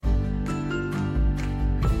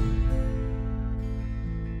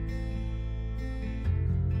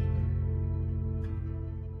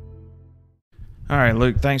All right,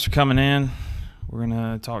 Luke, thanks for coming in. We're going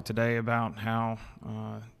to talk today about how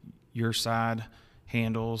your side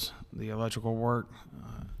handles the electrical work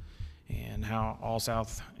and how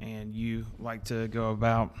Allsouth and you like to go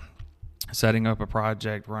about setting up a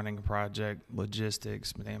project, running a project,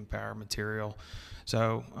 logistics, manpower, material.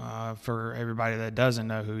 So for everybody that doesn't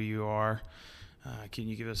know who you are, can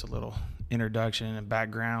you give us a little introduction and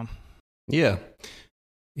background? Yeah,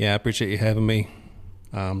 I appreciate you having me.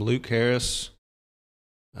 I'm Luke Harris.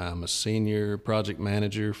 I'm a senior project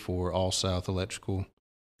manager for Allsouth Electrical.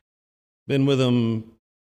 Been with them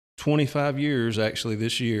 25 years actually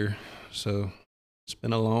this year, so it's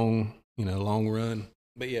been a long run.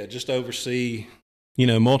 But yeah, just oversee,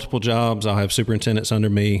 multiple jobs. I'll have superintendents under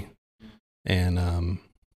me, and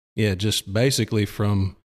just basically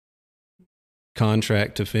from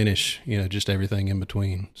contract to finish, just everything in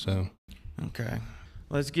between. So, okay,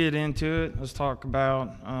 let's get into it. Let's talk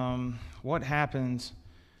about what happens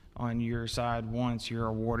on your side once you're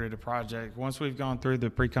awarded a project. Once we've gone through the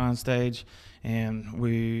pre-con stage and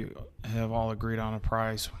we have all agreed on a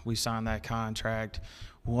price, we sign that contract.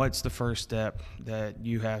 What's the first step that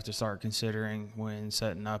you have to start considering when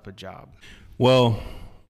setting up a job? Well,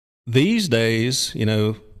 these days,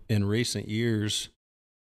 in recent years,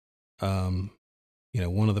 one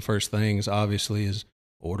of the first things obviously is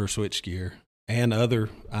order switchgear and other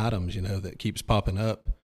items, that keeps popping up.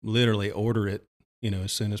 Literally order it,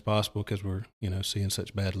 as soon as possible because we're, seeing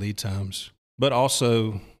such bad lead times. But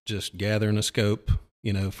also just gathering a scope,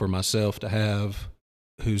 for myself to have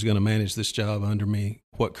who's going to manage this job under me,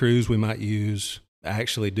 what crews we might use,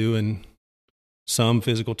 actually doing some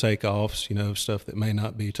physical takeoffs, stuff that may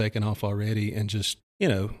not be taken off already, and just,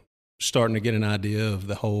 starting to get an idea of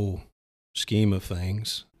the whole scheme of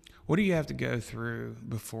things. What do you have to go through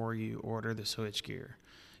before you order the switchgear?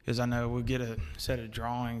 Because I know we'll get a set of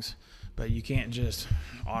drawings, but you can't just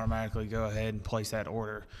automatically go ahead and place that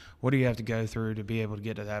order. What do you have to go through to be able to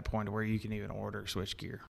get to that point where you can even order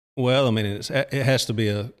switchgear? Well, I mean, it has to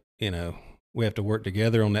be we have to work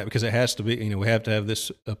together on that because it has to be, we have to have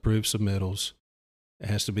this approved submittals. It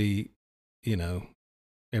has to be,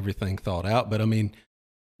 everything thought out. But I mean,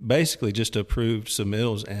 basically just approved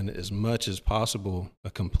submittals and as much as possible, a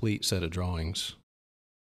complete set of drawings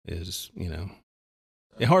is,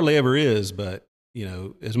 it hardly ever is, but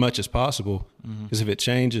as much as possible, because if it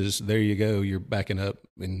changes, there you go, you're backing up,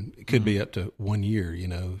 and it could be up to 1 year,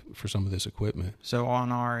 for some of this equipment. So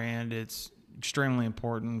on our end, it's extremely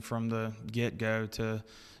important from the get-go to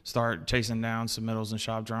start chasing down submittals and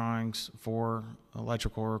shop drawings for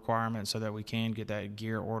electrical requirements so that we can get that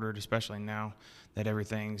gear ordered, especially now that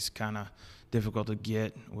everything's kind of difficult to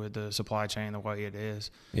get with the supply chain the way it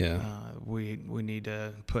is. Yeah. We need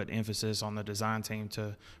to put emphasis on the design team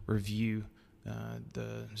to review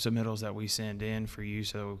the submittals that we send in for you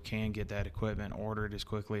so we can get that equipment ordered as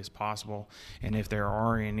quickly as possible. And if there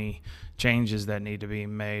are any changes that need to be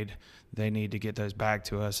made, they need to get those back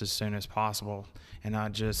to us as soon as possible and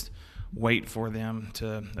not just wait for them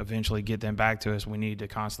to eventually get them back to us. We need to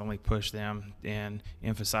constantly push them and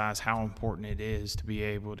emphasize how important it is to be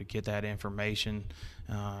able to get that information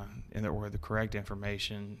or the correct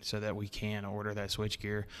information so that we can order that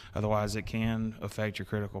switchgear. Otherwise, it can affect your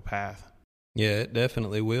critical path. Yeah, it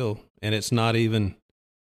definitely will. And it's not even,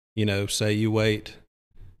 say you wait,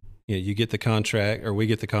 you get the contract or we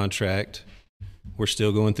get the contract, we're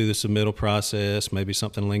still going through the submittal process, maybe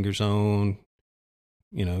something lingers on,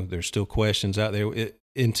 there's still questions out there.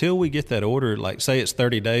 Until we get that order, like say it's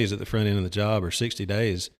 30 days at the front end of the job or 60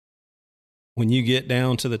 days, when you get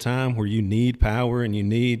down to the time where you need power and you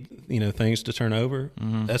need, things to turn over,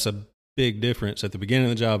 that's a big difference at the beginning of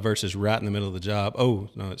the job versus right in the middle of the job. Oh,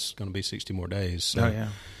 no, it's going to be 60 more days. So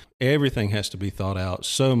everything has to be thought out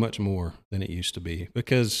so much more than it used to be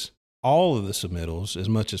because all of the submittals, as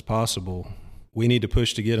much as possible, we need to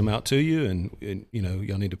push to get them out to you. And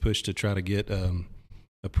y'all need to push to try to get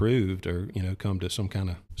approved or, come to some kind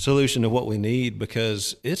of solution to what we need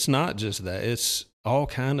because it's not just that. It's all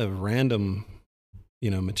kind of random,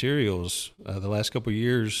 materials. The last couple of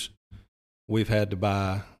years, we've had to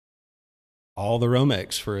buy all the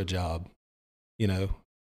Romex for a job,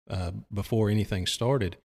 before anything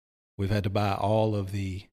started. We've had to buy all of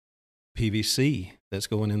the PVC that's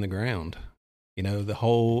going in the ground, the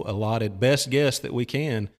whole allotted best guess that we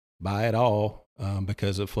can buy it all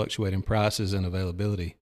because of fluctuating prices and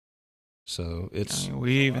availability. So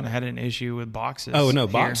we even had an issue with boxes. Oh, no,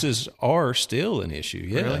 boxes are still an issue.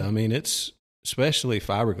 Yeah. Really? I mean, it's especially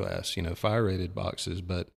fiberglass, fire rated boxes.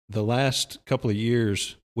 But the last couple of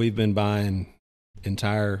years, we've been buying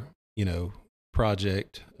entire,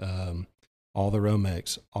 project, all the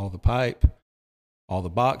Romex, all the pipe, all the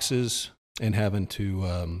boxes and having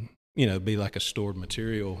to, be like a stored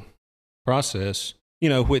material process,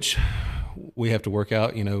 which we have to work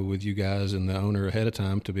out, with you guys and the owner ahead of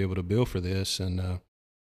time to be able to bill for this. And,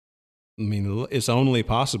 it's only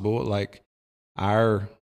possible, like our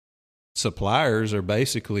suppliers are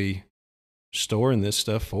basically storing this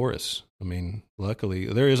stuff for us. Luckily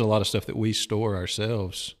there is a lot of stuff that we store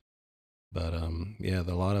ourselves, but,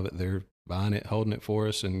 a lot of it, they're buying it, holding it for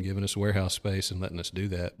us and giving us warehouse space and letting us do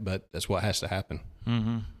that. But that's what has to happen.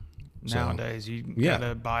 Mm-hmm. So, nowadays you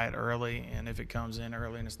gotta buy it early, and if it comes in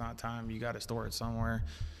early and it's not time, you gotta store it somewhere.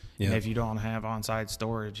 And if you don't have on-site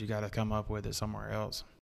storage, you gotta come up with it somewhere else.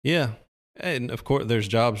 Yeah. And of course there's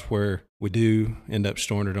jobs where we do end up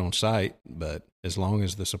storing it on site, but as long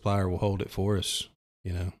as the supplier will hold it for us,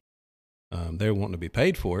 they're wanting to be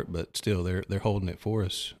paid for it, but still they're holding it for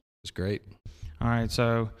us. It's great. All right,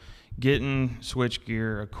 so getting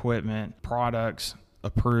switchgear equipment products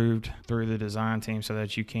approved through the design team so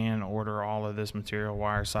that you can order all of this material,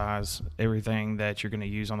 wire size, everything that you're going to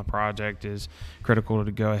use on the project is critical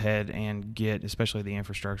to go ahead and get, especially the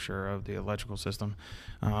infrastructure of the electrical system,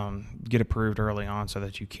 get approved early on so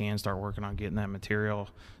that you can start working on getting that material,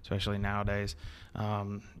 especially nowadays.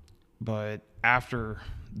 But after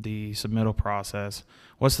the submittal process,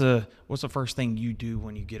 what's the first thing you do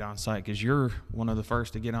when you get on site? Because you're one of the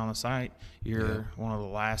first to get on the site. You're one of the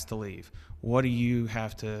last to leave. What do you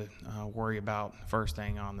have to worry about first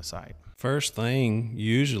thing on the site? First thing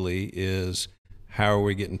usually is how are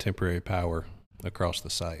we getting temporary power across the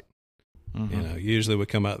site? Mm-hmm. Usually we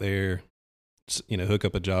come out there, hook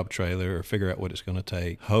up a job trailer or figure out what it's going to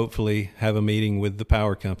take. Hopefully have a meeting with the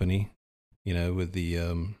power company, with the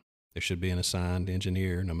there should be an assigned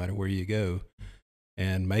engineer no matter where you go,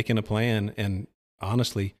 and making a plan and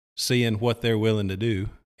honestly seeing what they're willing to do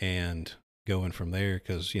and going from there.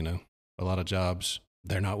 Because, a lot of jobs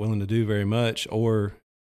they're not willing to do very much, or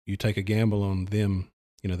you take a gamble on them,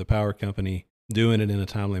 the power company doing it in a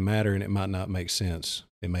timely manner, and it might not make sense.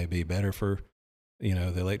 It may be better for,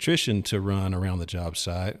 the electrician to run around the job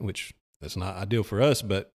site, which that's not ideal for us,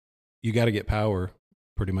 but you got to get power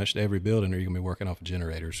pretty much to every building or you're going to be working off of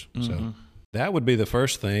generators. Mm-hmm. So that would be the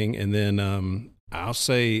first thing. And then I'll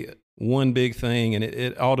say one big thing, and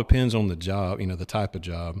it all depends on the job, the type of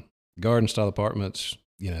job. Garden style apartments,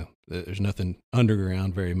 there's nothing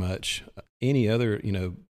underground very much. Any other,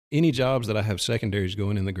 any jobs that I have secondaries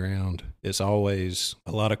going in the ground, it's always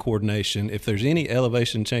a lot of coordination. If there's any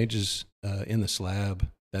elevation changes in the slab,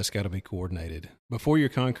 that's got to be coordinated. Before your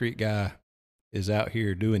concrete guy is out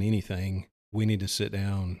here doing anything, we need to sit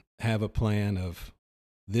down, have a plan of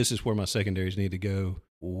this is where my secondaries need to go.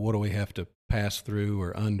 What do we have to pass through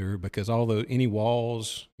or under? Because although any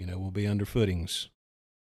walls, will be under footings,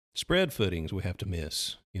 spread footings we have to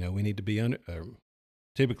miss. We need to be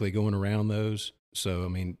typically going around those.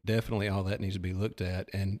 So, definitely all that needs to be looked at.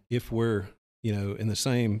 And if we're, in the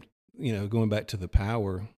same, going back to the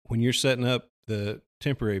power, when you're setting up the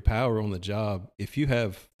temporary power on the job, if you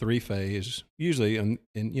have three-phase, usually in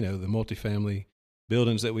the multifamily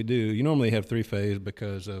buildings that we do, you normally have three-phase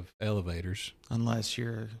because of elevators. Unless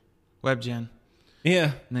you're WebGen.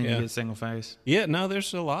 Yeah. And then you get single-phase. Yeah, no,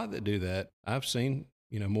 there's a lot that do that. I've seen,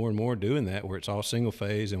 more and more doing that where it's all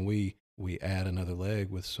single-phase and we add another leg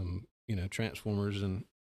with some, transformers and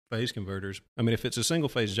phase converters. If it's a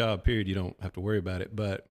single-phase job, period, you don't have to worry about it.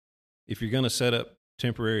 But if you're going to set up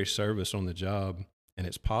temporary service on the job, and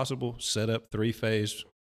it's possible, set up three-phase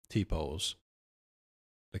T-poles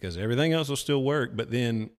because everything else will still work. But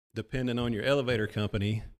then depending on your elevator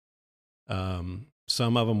company,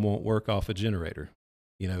 some of them won't work off a generator,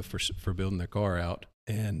 for building their car out,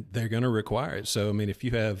 and they're going to require it. So, if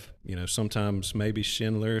you have, sometimes maybe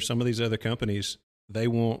Schindler, some of these other companies, they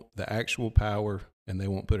want the actual power and they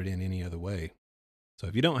won't put it in any other way. So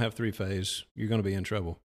if you don't have three-phase, you're going to be in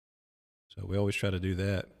trouble. So we always try to do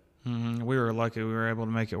that. Mm-hmm. We were lucky we were able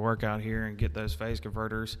to make it work out here and get those phase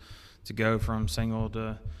converters to go from single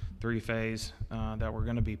to three-phase that were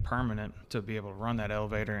going to be permanent to be able to run that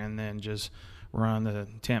elevator and then just run the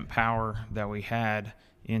temp power that we had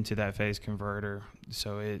into that phase converter.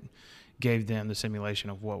 So it gave them the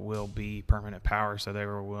simulation of what will be permanent power, so they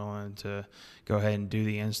were willing to go ahead and do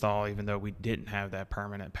the install even though we didn't have that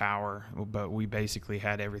permanent power, but we basically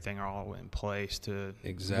had everything all in place to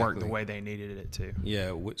work the way they needed it to.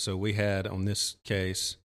 Yeah, so we had on this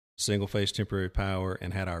case single phase temporary power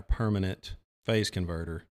and had our permanent phase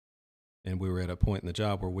converter, and we were at a point in the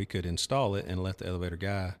job where we could install it and let the elevator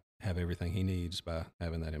guy have everything he needs by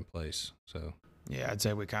having that in place. So yeah, I'd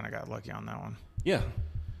say we kind of got lucky on that one. Yeah.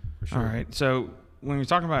 For sure. All right. So when you're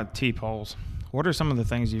talking about T-poles, What are some of the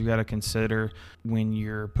things you've got to consider when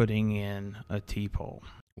you're putting in a T-pole?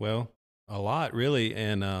 Well, a lot really,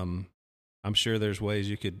 and I'm sure there's ways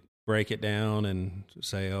you could break it down and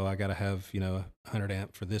say, oh, I got to have 100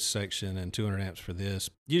 amp for this section and 200 amps for this.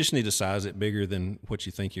 You just need to size it bigger than what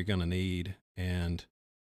you think you're going to need, and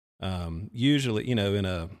usually, in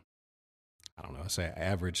a say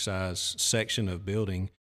average size section of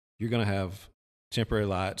building, you're going to have temporary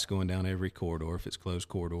lights going down every corridor if it's closed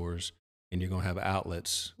corridors, and you're going to have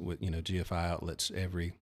outlets with GFI outlets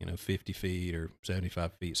every 50 feet or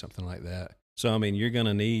 75 feet, something like that. So you're going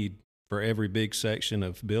to need, for every big section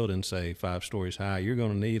of building, say 5 stories high, you're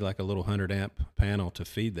going to need like a little 100 amp panel to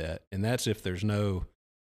feed that, and that's if there's no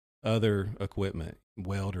other equipment,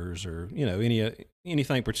 welders or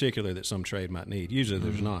anything particular that some trade might need. Usually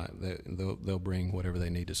there's not. They'll bring whatever they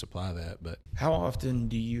need to supply that. But how often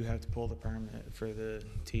do you have to pull the permit for the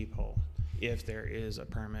T-pole? If there is a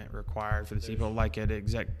permit required for the T-pole, like at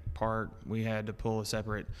Exec Park, we had to pull a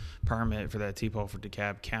separate permit for that T-pole for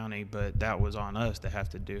DeKalb County, but that was on us to have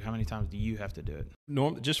to do. How many times do you have to do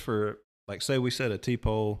it? Just for, like, say we set a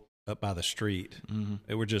T-pole up by the street, and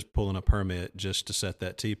we're just pulling a permit just to set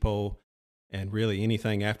that T-pole, and really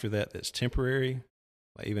anything after that that's temporary,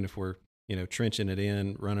 like even if we're trenching it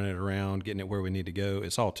in, running it around, getting it where we need to go,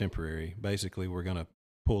 it's all temporary. Basically, we're going to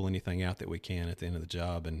pull anything out that we can at the end of the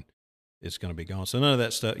job, and it's going to be gone. So none of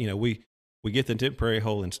that stuff, we get the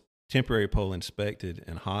temporary pole inspected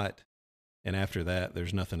and hot, and after that,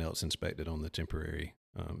 there's nothing else inspected on the temporary,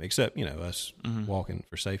 except us walking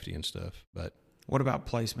for safety and stuff. But what about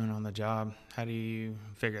placement on the job? How do you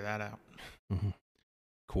figure that out?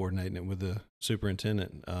 Coordinating it with the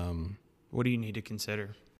superintendent. What do you need to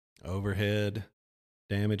consider? Overhead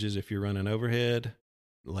damages if you're running overhead,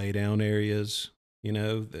 lay down areas,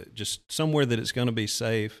 just somewhere that it's going to be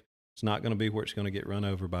safe. It's not going to be where it's going to get run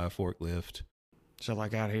over by a forklift. So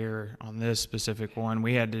like out here on this specific one,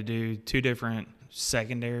 we had to do 2 different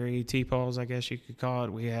secondary T-poles, I guess you could call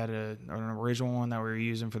it. We had an original one that we were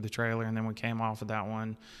using for the trailer, and then we came off of that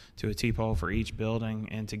one to a T-pole for each building.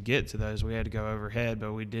 And to get to those, we had to go overhead,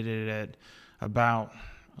 but we did it at about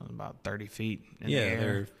 30 feet in the air.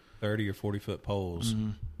 They're 30 or 40-foot poles,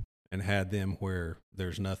 and had them where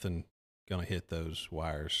there's nothing going to hit those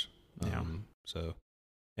wires.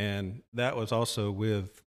 And that was also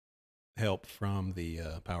with help from the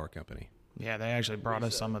power company. Yeah, they actually brought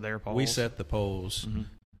us some of their poles. We set the poles.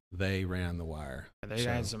 They ran the wire. They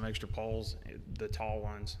had some extra poles, the tall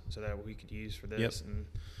ones, so that we could use for this.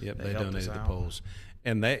 Yep, they donated the poles.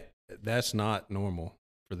 And that's not normal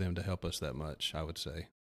for them to help us that much, I would say.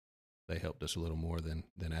 They helped us a little more than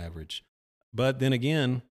average. But then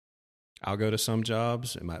again, I'll go to some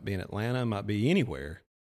jobs. It might be in Atlanta, it might be anywhere.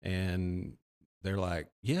 And they're like,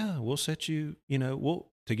 yeah, we'll set you,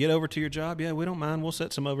 to get over to your job. Yeah, we don't mind. We'll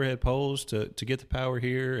set some overhead poles to get the power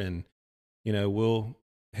here, and, we'll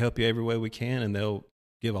help you every way we can. And they'll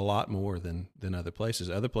give a lot more than other places.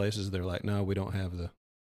 Other places, they're like, no, we don't have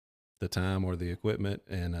the time or the equipment.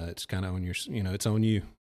 And it's kind of on your, it's on you.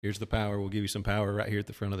 Here's the power. We'll give you some power right here at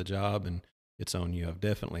the front of the job, and it's on you. I've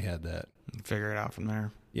definitely had that. Figure it out from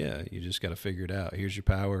there. Yeah, you just got to figure it out. Here's your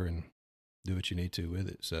power, and do what you need to with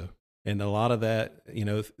it. So, and a lot of that,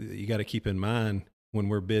 you got to keep in mind when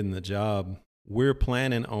we're bidding the job, we're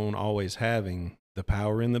planning on always having the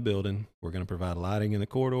power in the building. We're going to provide lighting in the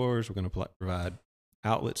corridors. We're going to provide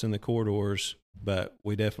outlets in the corridors, but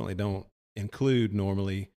we definitely don't include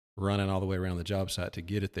normally running all the way around the job site to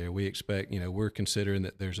get it there. We expect, we're considering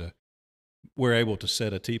that we're able to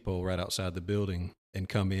set a T-pole right outside the building and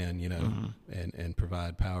come in, and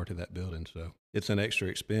provide power to that building. So it's an extra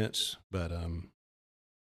expense, but,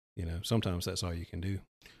 sometimes that's all you can do.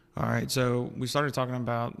 All right, so we started talking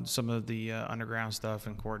about some of the underground stuff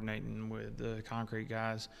and coordinating with the concrete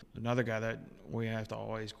guys. Another guy that we have to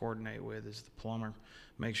always coordinate with is the plumber.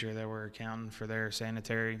 Make sure that we're accounting for their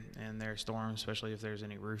sanitary and their storm, especially if there's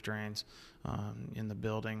any roof drains in the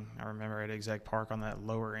building. I remember at Exec Park on that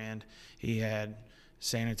lower end, he had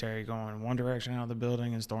sanitary going one direction out of the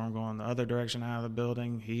building and storm going the other direction out of the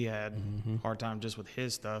building. He had a hard time just with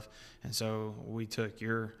his stuff, and so we took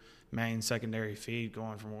your main secondary feed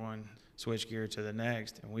going from one switch gear to the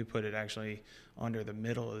next, and we put it actually under the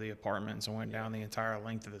middle of the apartment, so went down the entire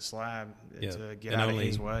length of the slab to get out of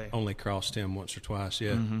his way. Only crossed him once or twice,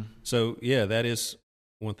 So, that is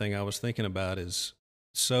one thing I was thinking about is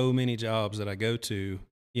so many jobs that I go to,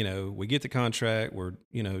 we get the contract, we're,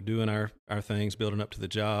 doing our things, building up to the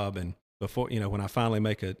job, and before, when I finally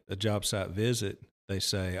make a job site visit, they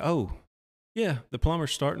say, oh, yeah, the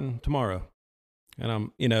plumber's starting tomorrow. And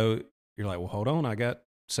I'm, you're like, well, hold on, I got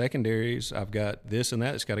secondaries, I've got this and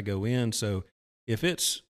that that's got to go in. So if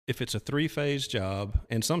it's a 3-phase job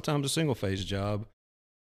and sometimes a single-phase job,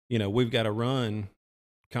 we've got to run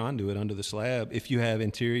conduit under the slab. If you have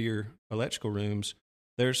interior electrical rooms,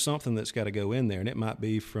 there's something that's got to go in there, and it might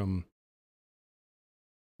be from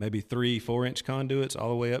maybe 3-4-inch conduits all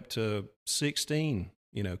the way up to 16,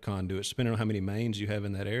 conduits, depending on how many mains you have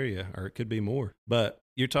in that area, or it could be more. But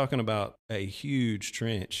you're talking about a huge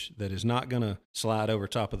trench that is not going to slide over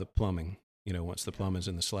top of the plumbing, once the plumbing's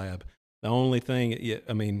in the slab. The only thing,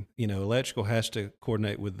 electrical has to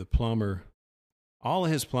coordinate with the plumber. All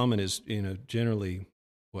of his plumbing is, generally,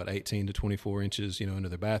 18 to 24 inches, into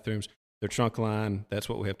their bathrooms. Their trunk line, that's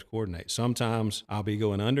what we have to coordinate. Sometimes I'll be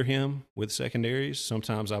going under him with secondaries.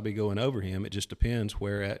 Sometimes I'll be going over him. It just depends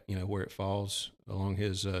where it falls along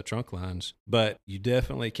his trunk lines. But you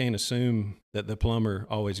definitely can't assume that the plumber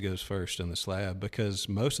always goes first in the slab, because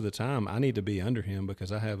most of the time I need to be under him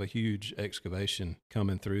because I have a huge excavation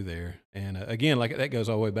coming through there. And again, like that goes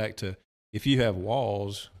all the way back to if you have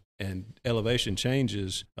walls and elevation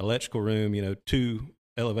changes, electrical room, 2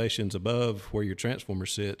 elevations above where your transformer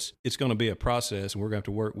sits, it's going to be a process, and we're going to have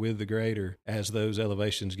to work with the grader as those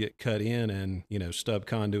elevations get cut in and, stub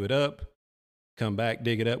conduit up, come back,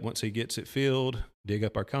 dig it up once he gets it filled, dig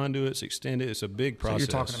up our conduits, extend it. It's a big process.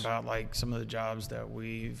 So you're talking about like some of the jobs that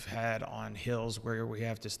we've had on hills where we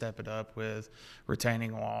have to step it up with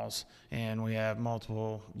retaining walls, and we have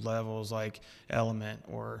multiple levels like Element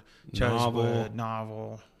or Chosewood,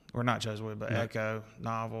 Novel, or not Chosewood, but Echo,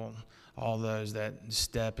 Novel, all those that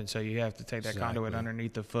step, and so you have to take that conduit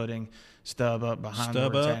underneath the footing, stub up behind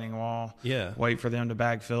the retaining wall, wait for them to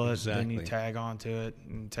backfill it, then you tag onto it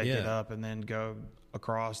and take it up, and then go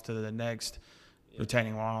across to the next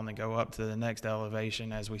retaining wall, and then go up to the next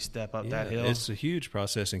elevation as we step up that hill. It's a huge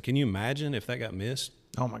process, and can you imagine if that got missed?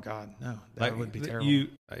 Oh my God, no, that would be terrible.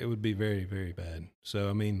 It would be very, very bad.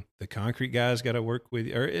 So, the concrete guys got to work with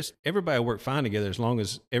you, or everybody work fine together as long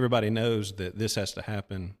as everybody knows that this has to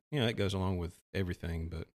happen. It goes along with everything,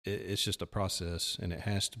 but it's just a process, and it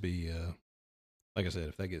has to be, like I said,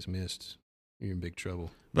 if that gets missed, you're in big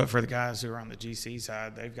trouble. But for the guys who are on the GC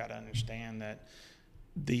side, they've got to understand that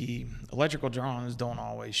the electrical drawings don't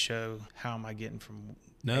always show how am I getting from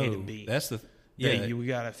A to B. That's the we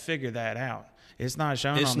got to figure that out. It's not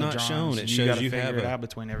shown on the drawings. Shown. It you shows got to figure it out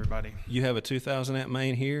between everybody. You have a 2,000 amp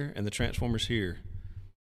main here, and the transformer's here.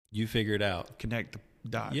 You figure it out. Connect the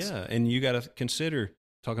dots. Yeah, and you got to consider,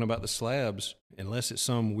 talking about the slabs, unless it's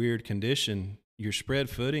some weird condition, your spread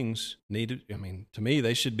footings need to, to me,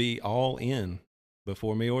 they should be all in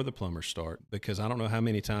before me or the plumber start, because I don't know how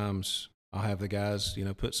many times I'll have the guys,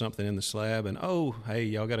 put something in the slab and, oh, hey,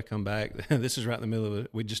 y'all got to come back. This is right in the middle of it.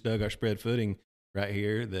 We just dug our spread footing right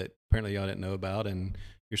here that apparently y'all didn't know about, and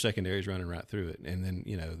your secondary is running right through it. And then,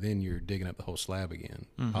 then you're digging up the whole slab again,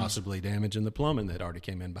 possibly damaging the plumbing that already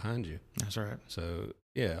came in behind you. That's right. So,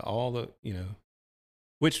 all the,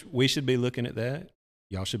 which we should be looking at that.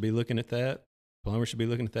 Y'all should be looking at that. Plumber should be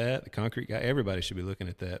looking at that. The concrete guy, everybody should be looking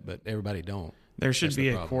at that, but everybody don't. There should be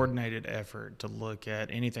a coordinated effort to look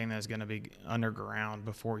at anything that's going to be underground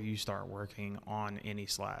before you start working on any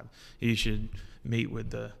slab. You should meet with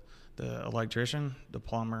the electrician, the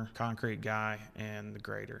plumber, concrete guy, and the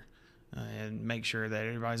grader, and make sure that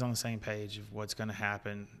everybody's on the same page of what's going to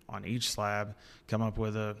happen on each slab. Come up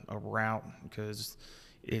with a route, because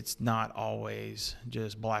it's not always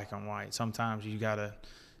just black and white. Sometimes you got to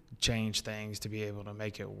change things to be able to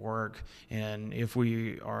make it work. And if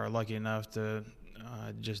we are lucky enough to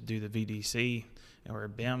just do the VDC or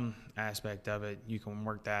BIM aspect of it, you can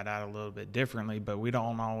work that out a little bit differently, but we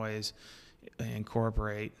don't always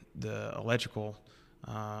incorporate the electrical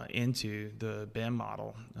into the BIM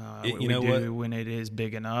model. We do when it is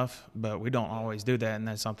big enough, but we don't always do that, and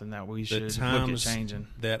that's something that we should look at changing.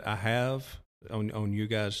 That I have on you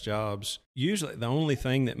guys' jobs, usually the only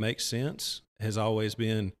thing that makes sense has always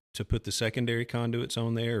been to put the secondary conduits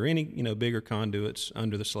on there, or any bigger conduits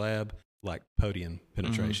under the slab, like podium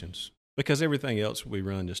penetrations. Because everything else we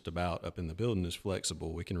run just about up in the building is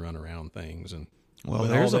flexible. We can run around things, and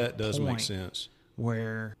there's all that does make sense.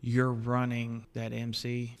 Where you're running that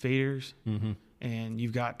MC feeders, and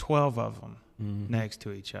you've got 12 of them next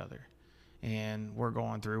to each other, and we're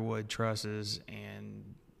going through wood trusses and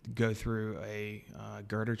go through a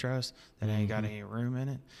girder truss that ain't got any room in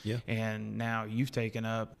it. Yeah. And now you've taken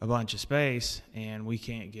up a bunch of space, and we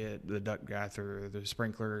can't get the duct guy through, the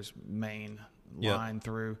sprinkler's main line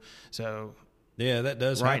through. So that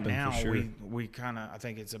does right happen now, for sure. we kind of, I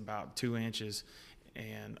think it's about 2 inches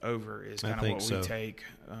and over is kind of what we take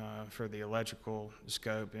for the electrical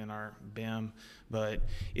scope in our BIM. But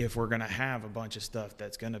if we're going to have a bunch of stuff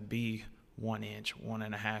that's going to be 1 inch,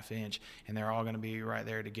 1.5 inch, and they're all going to be right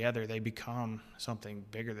there together, they become something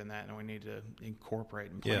bigger than that, and we need to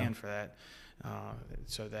incorporate and plan for that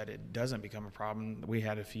so that it doesn't become a problem. We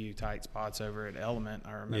had a few tight spots over at Element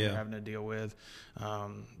I remember having to deal with,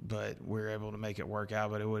 but we were able to make it work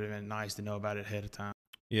out, but it would have been nice to know about it ahead of time.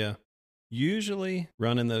 Yeah. Usually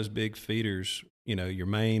running those big feeders, your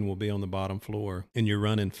main will be on the bottom floor, and you're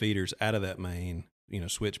running feeders out of that main,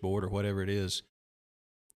 switchboard or whatever it is,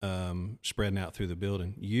 spreading out through the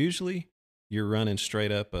building. Usually you're running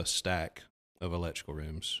straight up a stack of electrical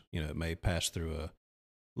rooms. It may pass through a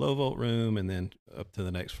low volt room and then up to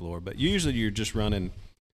the next floor, but usually you're just running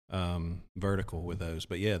vertical with those.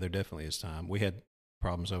 But yeah, there definitely is time. We had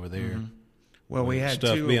problems over there. Mm-hmm. Well, we had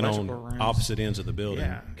stuff two being electrical on rooms. opposite ends of the building.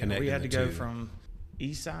 Yeah, we had to go from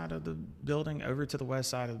east side of the building over to the west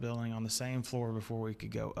side of the building on the same floor before we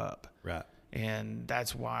could go up. Right. And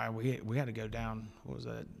that's why we had to go down, what was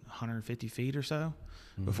that, 150 feet or so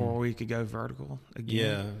before we could go vertical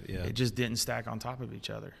again. Yeah. It just didn't stack on top of each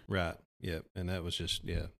other. Right. Yeah. And that was just,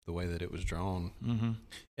 the way that it was drawn. Mm-hmm.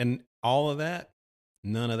 And all of that,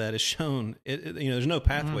 none of that is shown. There's no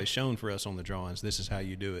pathway shown for us on the drawings. This is how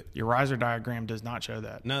you do it. Your riser diagram does not show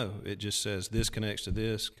that. No, it just says this connects to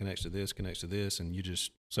this, connects to this, connects to this. And you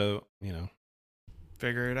just,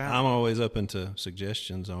 figure it out. I'm always open to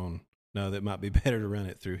suggestions on, no, that might be better to run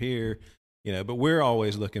it through here, but we're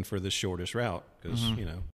always looking for the shortest route because,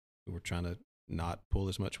 we're trying to not pull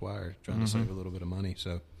as much wire, trying to save a little bit of money.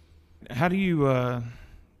 So how do you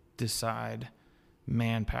decide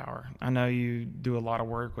manpower? I know you do a lot of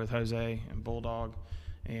work with Jose and Bulldog,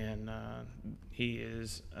 and he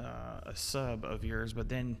is a sub of yours, but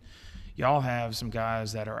then y'all have some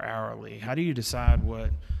guys that are hourly. How do you decide what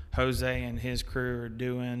Jose and his crew are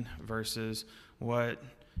doing versus what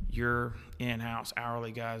your in-house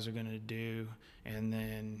hourly guys are going to do, and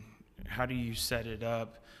then how do you set it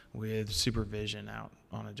up with supervision out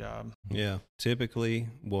on a job? Yeah, typically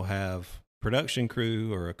we'll have production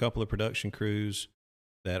crew or a couple of production crews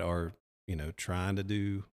that are trying to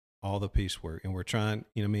do all the piecework, and we're trying,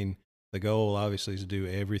 the goal obviously is to do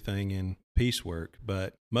everything in piecework,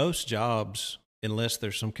 but most jobs, unless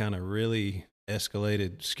there's some kind of really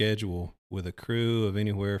escalated schedule with a crew of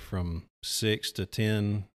anywhere from 6 to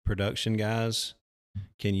 10 production guys,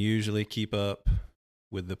 can usually keep up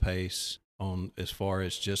with the pace on as far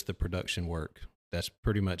as just the production work. That's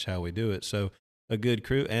pretty much how we do it. So a good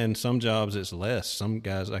crew, and some jobs it's less. Some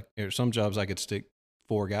jobs I could stick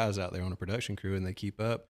 4 guys out there on a production crew and they keep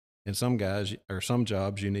up. And some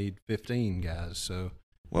jobs you need 15 guys. So,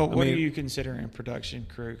 well, what do you consider in production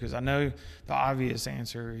crew? Because I know the obvious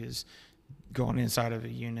answer is going inside of a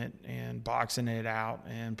unit and boxing it out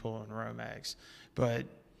and pulling Romex, but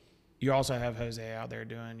you also have Jose out there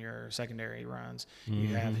doing your secondary runs.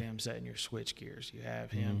 You have him setting your switch gears. You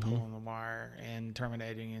have him pulling the wire and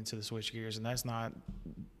terminating into the switch gears, and that's not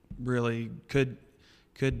really could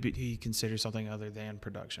be considered something other than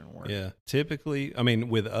production work. Yeah, typically,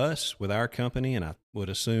 with us, with our company, and I would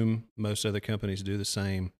assume most other companies do the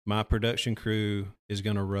same, my production crew is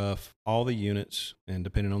going to rough all the units, and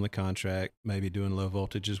depending on the contract, maybe doing low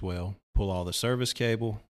voltage as well, pull all the service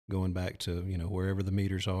cable, going back to, wherever the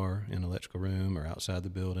meters are in electrical room or outside the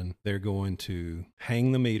building. They're going to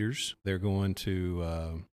hang the meters. They're going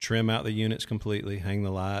to trim out the units completely, hang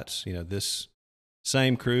the lights. This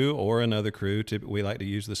same crew or another crew, we like to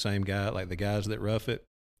use the same guy. Like the guys that rough it,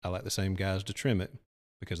 I like the same guys to trim it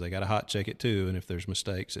because they got to hot check it too. And if there's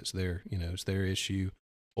mistakes, it's their issue,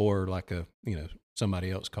 or like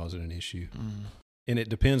somebody else causing an issue. And it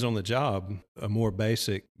depends on the job. A more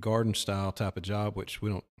basic garden style type of job, which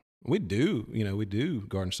we do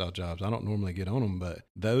garden style jobs. I don't normally get on them, but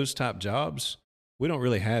those type jobs, we don't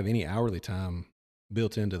really have any hourly time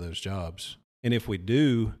built into those jobs. And if we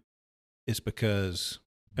do, it's because,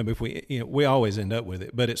 if we always end up with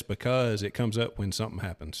it, but it's because it comes up when something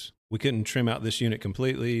happens. We couldn't trim out this unit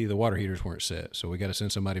completely. The water heaters weren't set, so we got to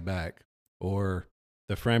send somebody back. Or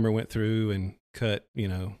the framer went through and cut,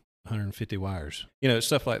 150 wires.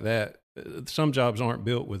 Stuff like that. Some jobs aren't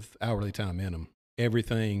built with hourly time in them.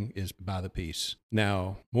 Everything is by the piece.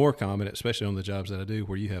 Now, more common, especially on the jobs that I do,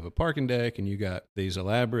 where you have a parking deck and you got these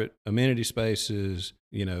elaborate amenity spaces,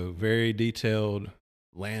 very detailed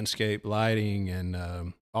landscape lighting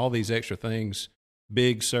and all these extra things,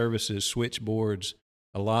 big services, switchboards,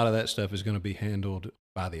 a lot of that stuff is going to be handled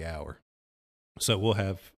by the hour. So we'll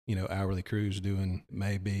have, hourly crews doing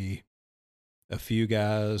maybe a few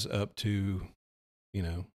guys up to,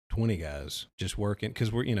 20 guys just working,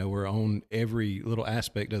 because we're on every little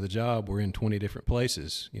aspect of the job. We're in 20 different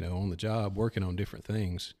places, on the job working on different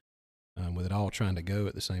things. with it all trying to go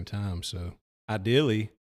at the same time. So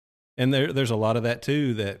ideally, and there's a lot of that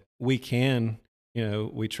too, that we can,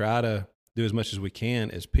 we try to do as much as we can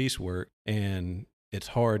as piecework, and it's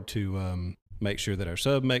hard to make sure that our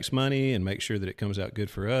sub makes money and make sure that it comes out good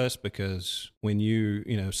for us, because when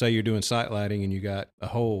say you're doing site lighting and you got a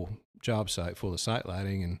whole job site full of site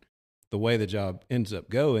lighting, and the way the job ends up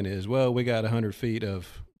going is, well, we got 100 feet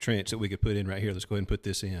of trench that we could put in right here. Let's go ahead and put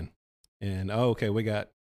this in. And, okay, we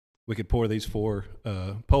could pour these 4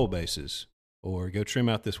 pole bases, or go trim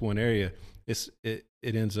out this one area. It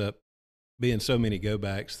ends up being so many go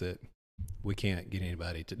backs that we can't get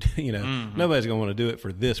anybody to, nobody's going to want to do it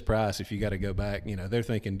for this price if you got to go back. They're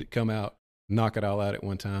thinking to come out, knock it all out at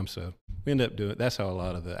one time. So we end up doing it. That's how a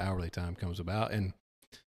lot of the hourly time comes about. And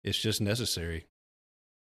it's just necessary.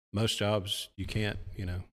 Most jobs you can't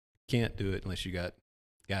do it unless you got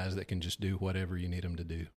guys that can just do whatever you need them to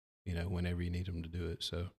do, whenever you need them to do it.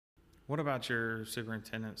 So what about your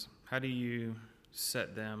superintendents? How do you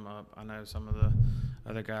set them up? I know some of the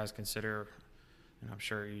other guys consider, and I'm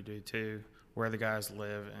sure you do too, where the guys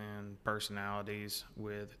live and personalities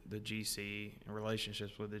with the GC and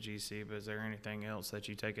relationships with the GC, but is there anything else that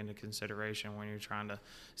you take into consideration when you're trying to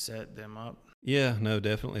set them up? Yeah, no,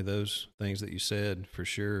 definitely those things that you said for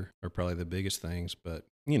sure are probably the biggest things, but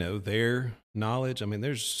their knowledge, I mean,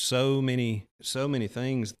 there's so many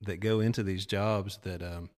things that go into these jobs that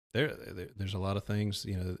there's a lot of things,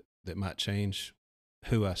 that might change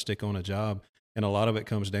who I stick on a job. And a lot of it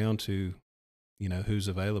comes down to, who's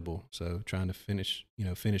available. So trying to finish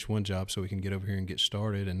one job so we can get over here and get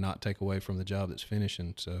started and not take away from the job that's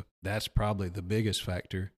finishing. So that's probably the biggest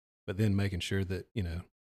factor. But then making sure that,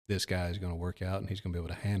 this guy is going to work out and he's going to be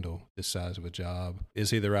able to handle this size of a job. Is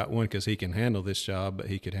he the right one? Because he can handle this job, but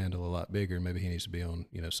he could handle a lot bigger. Maybe he needs to be on,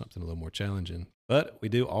 something a little more challenging. But we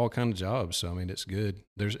do all kinds of jobs. So, I mean, it's good.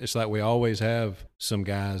 It's like we always have some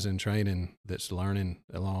guys in training that's learning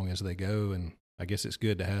along as they go. And I guess it's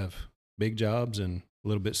good to have big jobs and a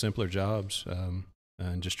little bit simpler jobs,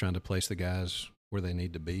 and just trying to place the guys where they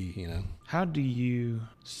need to be, How do you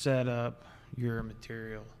set up your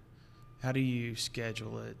material? How do you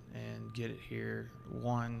schedule it and get it here?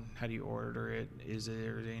 One, how do you order it? Is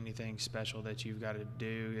there anything special that you've got to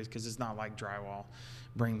do? Because it's not like drywall.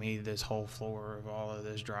 Bring me this whole floor of all of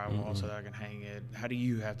this drywall so that I can hang it. How do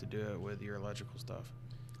you have to do it with your electrical stuff?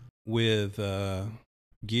 With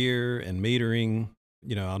gear and metering,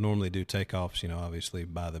 I'll normally do takeoffs, obviously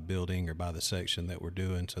by the building or by the section that we're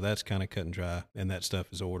doing. So that's kind of cut and dry. And that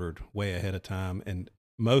stuff is ordered way ahead of time. And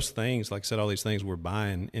most things, like I said, all these things we're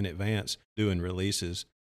buying in advance, doing releases.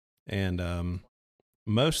 And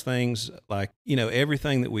most things, like,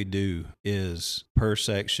 everything that we do is per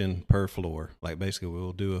section, per floor. Like basically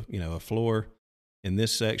we'll do a floor in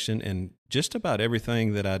this section, and just about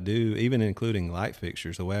everything that I do, even including light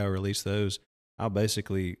fixtures, the way I release those, I'll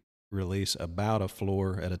basically release about a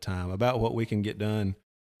floor at a time, about what we can get done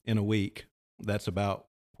in a week. That's about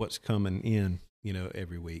what's coming in,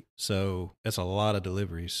 every week. So that's a lot of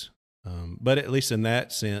deliveries. But at least in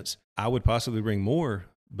that sense, I would possibly bring more,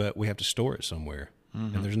 but we have to store it somewhere.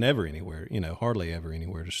 And there's never anywhere, hardly ever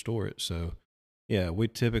anywhere to store it. So yeah, we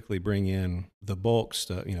typically bring in the bulk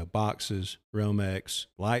stuff, boxes, Romex,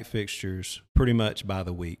 light fixtures, pretty much by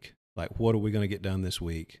the week. Like, what are we going to get done this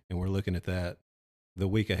week? And we're looking at that the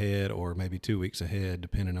week ahead, or maybe 2 weeks ahead,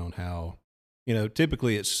 depending on how,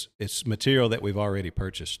 typically it's material that we've already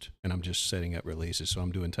purchased, and I'm just setting up releases. So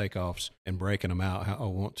I'm doing takeoffs and breaking them out how I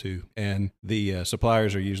want to. And the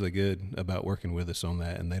suppliers are usually good about working with us on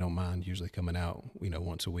that, and they don't mind usually coming out,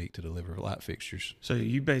 once a week to deliver light fixtures. So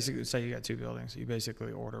you basically say you got 2 buildings. You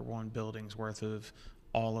basically order 1 building's worth of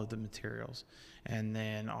all of the materials. And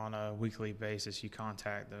then on a weekly basis, you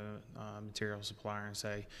contact the material supplier and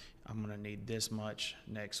say, I'm going to need this much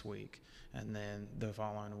next week. And then the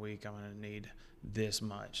following week, I'm going to need this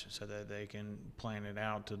much, so that they can plan it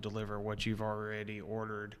out to deliver what you've already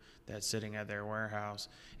ordered that's sitting at their warehouse.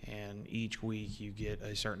 And each week you get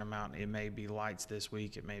a certain amount. It may be lights this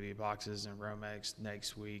week, it may be boxes and Romex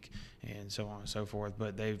next week, and so on and so forth.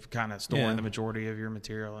 But they've kind of stored the majority of your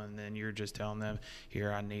material, and then you're just telling them,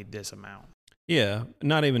 here, I need this amount. Yeah,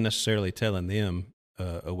 not even necessarily telling them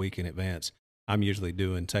a week in advance. I'm usually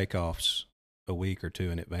doing takeoffs a week or 2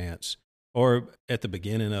 in advance. Or at the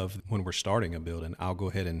beginning of when we're starting a building, I'll go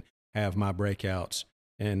ahead and have my breakouts.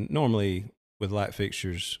 And normally with light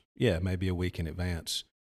fixtures, maybe a week in advance.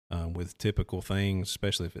 With typical things,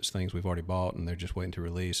 especially if it's things we've already bought and they're just waiting to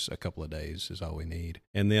release, a couple of days is all we need.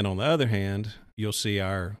 And then on the other hand, you'll see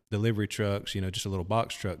our delivery trucks, just a little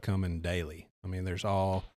box truck coming daily. I mean, there's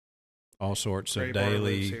all all sorts Gray of Bar lives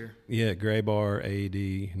daily. here. Yeah, Gray Bar,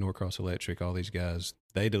 AED, Norcross Electric, all these guys,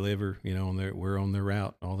 they deliver, we're on their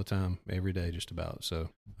route all the time, every day just about. So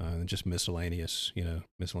just miscellaneous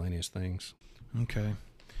things. Okay.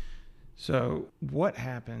 So what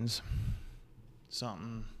happens?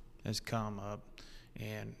 Something has come up,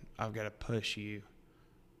 and I've got to push you.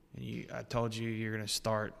 And I told you you're going to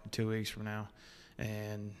start 2 weeks from now,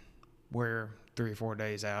 and we're 3 or 4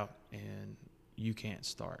 days out, and you can't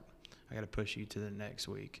start. I got to push you to the next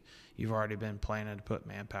week. You've already been planning to put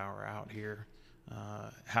manpower out here.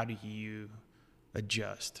 How do you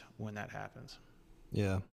adjust when that happens?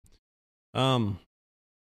 Yeah.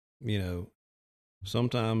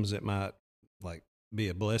 Sometimes it might be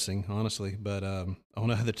a blessing, honestly, but on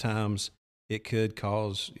other times it could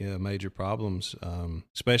cause major problems,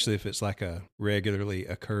 especially if it's like a regularly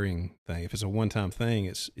occurring thing. If it's a one-time thing,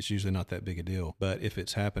 it's usually not that big a deal. But if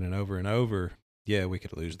it's happening over and over, yeah, we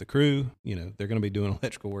could lose the crew. They're going to be doing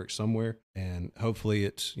electrical work somewhere, and hopefully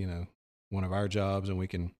it's one of our jobs, and we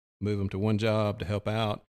can move them to one job to help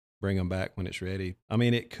out, bring them back when it's ready. I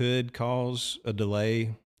mean, it could cause a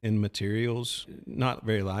delay in materials, not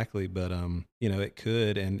very likely, but it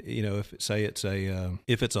could. And if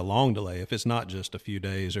it's a long delay, if it's not just a few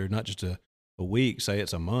days or not just a week, say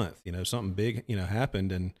it's a month, something big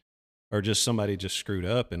happened, or just somebody just screwed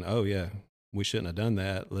up, and oh yeah, we shouldn't have done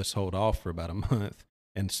that, let's hold off for about a month,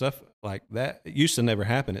 and stuff like that. It used to never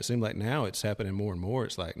happen. It seemed like now it's happening more and more.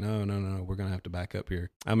 It's like, no, we're going to have to back up here.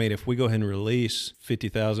 I mean, if we go ahead and release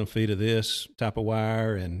 50,000 feet of this type of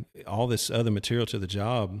wire and all this other material to the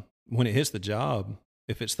job, when it hits the job,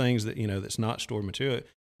 if it's things that, that's not stored material,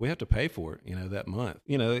 we have to pay for it, that month.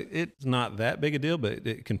 It's not that big a deal, but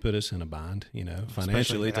it can put us in a bind,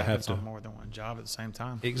 financially, to have to on more than one job at the same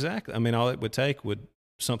time. Exactly. I mean, all it would take would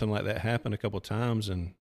something like that happen a couple of times,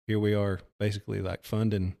 and here we are basically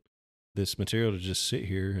funding this material to just sit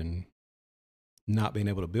here and not being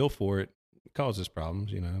able to bill for it. It causes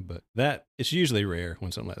problems, but it's usually rare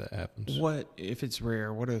when something like that happens. If it's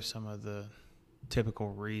rare, what are some of the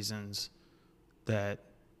typical reasons that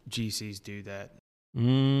GCs do that?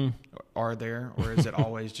 Are there, or is it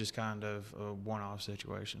always just kind of a one-off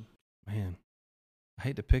situation? Man, I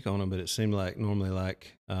hate to pick on them, but it seemed like normally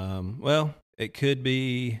it could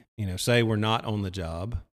be, say we're not on the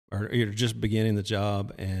job, or you're just beginning the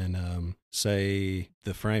job, and say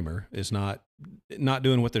the framer is not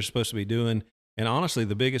doing what they're supposed to be doing. And honestly,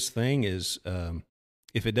 the biggest thing is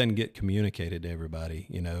if it doesn't get communicated to everybody,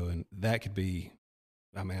 and that could be,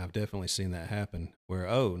 I mean, I've definitely seen that happen where,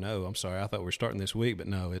 oh no, I'm sorry, I thought we were starting this week, but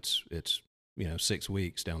no, it's 6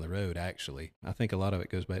 weeks down the road, actually. I think a lot of it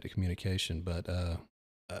goes back to communication, but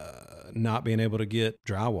not being able to get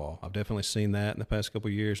drywall. I've definitely seen that in the past couple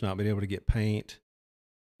of years, not being able to get paint,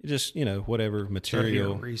 just, whatever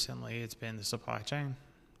material. So here recently, it's been the supply chain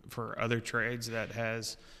for other trades that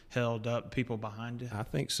has held up people behind it. I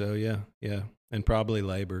think so, yeah. And probably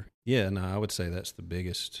labor. Yeah, no, I would say that's the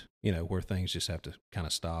biggest, where things just have to kind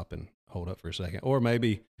of stop and hold up for a second. Or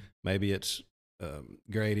maybe it's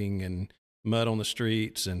grading and mud on the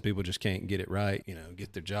streets and people just can't get it right,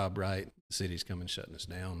 get their job right. The city's coming shutting us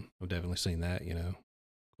down. I've definitely seen that,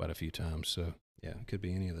 quite a few times. So, yeah, it could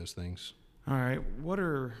be any of those things. All right. What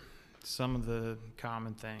are some of the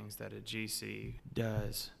common things that a GC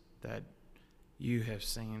does that you have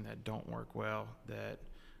seen that don't work well, that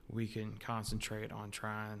we can concentrate on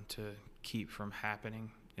trying to keep from happening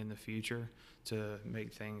in the future to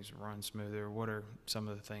make things run smoother? What are some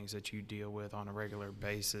of the things that you deal with on a regular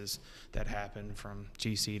basis that happen from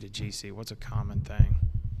GC to GC? What's a common thing?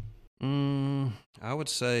 I would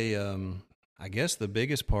say, I guess the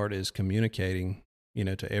biggest part is communicating,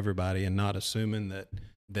 to everybody, and not assuming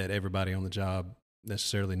that everybody on the job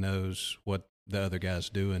necessarily knows what the other guy's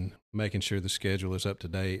doing, making sure the schedule is up to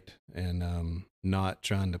date, and not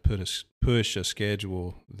trying to push a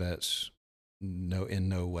schedule that's in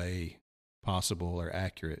no way possible or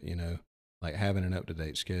accurate, like having an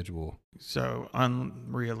up-to-date schedule. So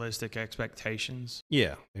unrealistic expectations.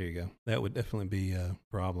 Yeah, there you go. That would definitely be a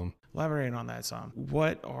problem. Elaborate on that some.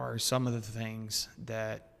 What are some of the things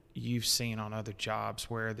that you've seen on other jobs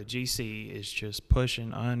where the GC is just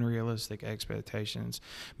pushing unrealistic expectations?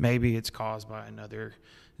 Maybe it's caused by another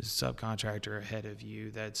subcontractor ahead of you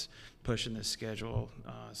that's pushing the schedule.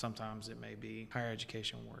 Sometimes it may be higher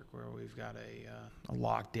education work where we've got a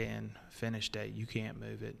locked in finish date. You can't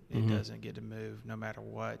move it. It doesn't get to move no matter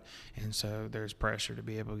what. And so there's pressure to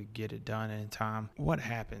be able to get it done in time. What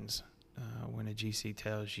happens when a GC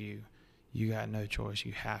tells you you got no choice,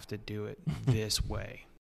 you have to do it this way?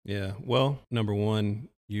 Yeah. Well, number one,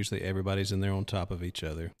 usually everybody's in there on top of each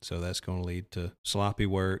other. So that's going to lead to sloppy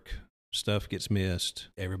work, stuff gets missed.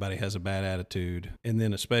 Everybody has a bad attitude. And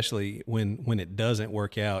then especially when it doesn't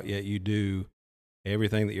work out, yet you do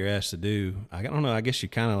everything that you're asked to do. I don't know. I guess you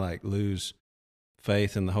kind of like lose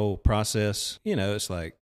faith in the whole process. You know, it's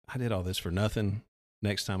like, I did all this for nothing.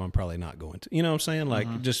 Next time I'm probably not going to. You know what I'm saying?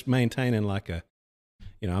 Like just maintaining like a,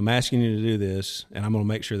 you know, I'm asking you to do this and I'm going to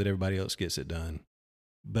make sure that everybody else gets it done.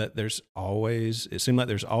 But it seemed like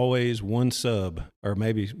there's always one sub or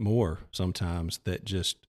maybe more sometimes that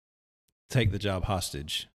just take the job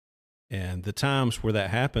hostage. And the times where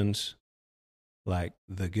that happens, like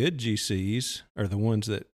the good GCs are the ones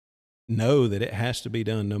that know that it has to be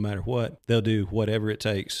done no matter what. They'll do whatever it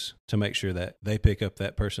takes to make sure that they pick up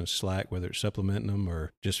that person's slack, whether it's supplementing them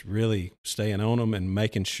or just really staying on them and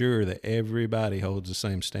making sure that everybody holds the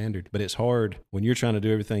same standard. But it's hard when you're trying to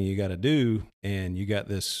do everything you got to do and you got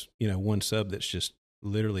this, you know, one sub that's just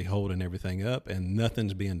literally holding everything up and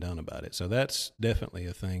nothing's being done about it. So that's definitely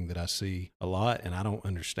a thing that I see a lot and I don't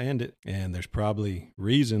understand it. And there's probably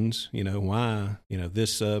reasons, you know, why, you know,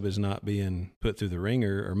 this sub is not being put through the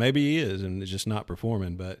ringer, or maybe he is and it's just not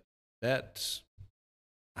performing. But that's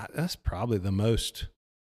probably the most,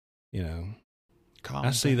 you know, common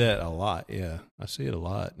I see thing. that a lot. Yeah. I see it a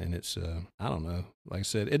lot. And it's, I don't know. Like I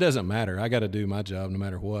said, it doesn't matter. I got to do my job no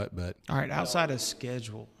matter what. But All right, outside of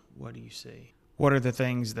schedule, what do you see? What are the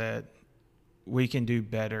things that we can do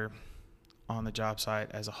better on the job site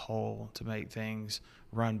as a whole to make things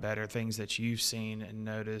run better, things that you've seen and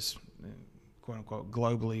noticed, quote unquote,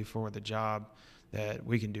 globally for the job that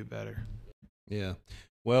we can do better? yeah.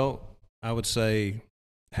 Well, I would say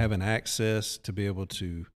having access to be able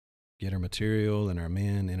to get our material and our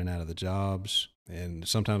men in and out of the jobs. And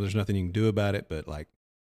sometimes there's nothing you can do about it, but like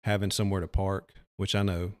having somewhere to park, which I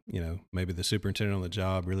know, you know, maybe the superintendent on the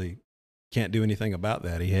job really can't do anything about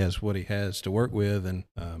that. He has what he has to work with, and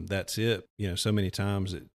that's it. You know, so many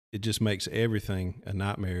times it just makes everything a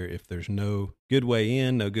nightmare if there's no good way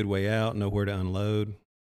in, no good way out, nowhere to unload.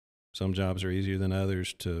 Some jobs are easier than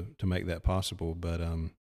others to make that possible, but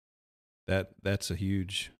that's a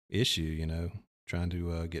huge issue, you know, trying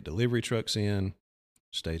to get delivery trucks in,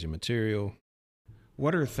 staging material.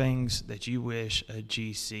 What are things that you wish a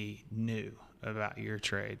GC knew about your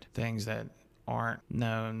trade? Things that aren't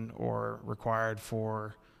known or required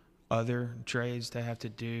for other trades to have to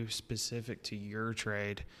do specific to your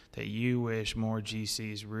trade that you wish more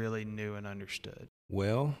GCs really knew and understood?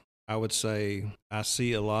 Well, I would say I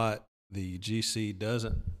see a lot the GC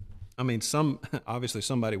doesn't. I mean, obviously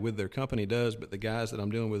somebody with their company does, but the guys that I'm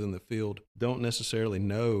dealing with in the field don't necessarily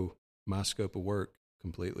know my scope of work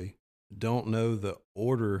completely. Don't know the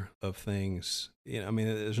order of things. You know, I mean,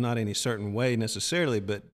 there's not any certain way necessarily,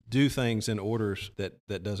 but do things in orders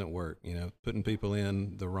that doesn't work. You know, putting people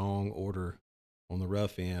in the wrong order on the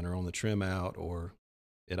rough end or on the trim out, or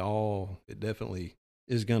it definitely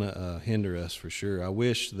is going to hinder us for sure. I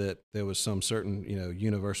wish that there was some certain, you know,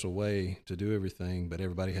 universal way to do everything, but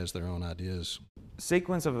everybody has their own ideas.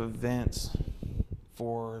 Sequence of events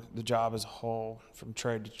for the job as a whole, from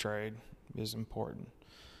trade to trade, is important.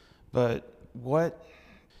 But what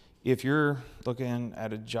if you're looking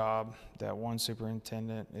at a job that one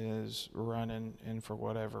superintendent is running, and for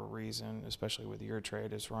whatever reason, especially with your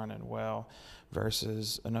trade, is running well,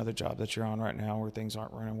 versus another job that you're on right now where things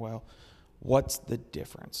aren't running well? What's the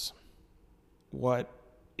difference? What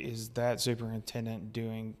is that superintendent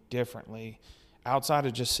doing differently outside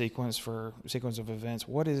of just sequence of events?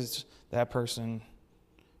 What is that person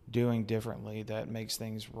doing differently that makes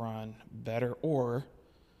things run better? Or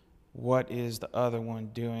what is the other one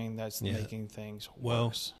doing that's making things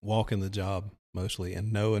worse? Well, walking the job mostly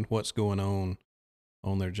and knowing what's going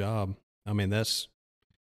on their job. I mean,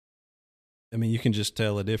 you can just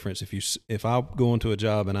tell a difference. If I go into a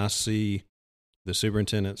job and I see the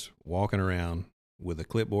superintendents walking around with a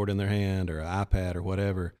clipboard in their hand or an iPad or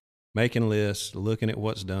whatever, making lists, looking at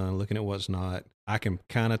what's done, looking at what's not, I can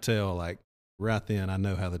kind of tell, like, right then I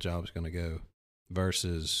know how the job's going to go,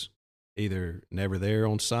 versus either never there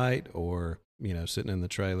on site or, you know, sitting in the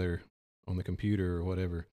trailer on the computer or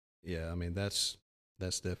whatever. Yeah, I mean, that's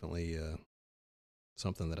definitely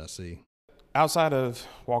something that I see. Outside of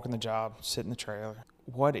walking the job, sit in the trailer,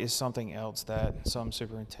 what is something else that some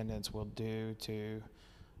superintendents will do to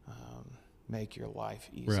make your life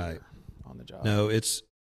easier on the job? No, it's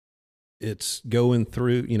going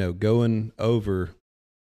through, you know, going over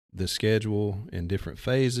the schedule in different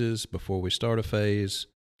phases before we start a phase,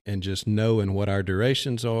 and just knowing what our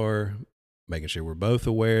durations are, making sure we're both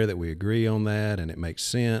aware that we agree on that and it makes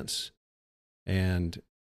sense, and,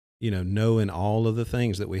 you know, knowing all of the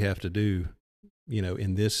things that we have to do, you know,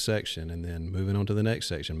 in this section, and then moving on to the next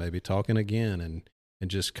section, maybe talking again and and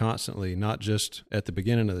just constantly, not just at the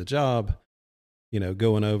beginning of the job,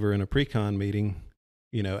 going over in a pre-con meeting,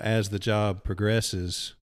 as the job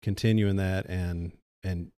progresses, continuing that and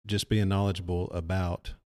just being knowledgeable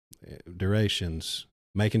about durations,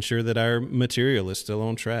 making sure that our material is still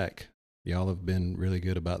on track. Y'all have been really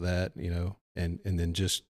good about that, and then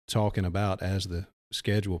just talking about as the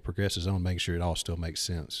schedule progresses on, making sure it all still makes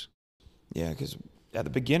sense. Yeah, because at the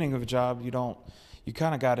beginning of a job, you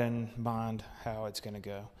kind of got in mind how it's going to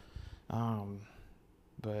go.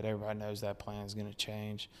 But everybody knows that plan is going to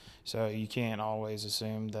change. So you can't always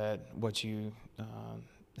assume that what you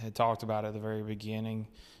had talked about at the very beginning,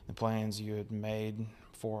 the plans you had made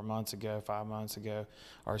 4 months ago, 5 months ago,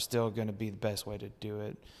 are still going to be the best way to do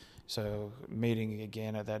it. So meeting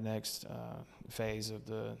again at that next phase of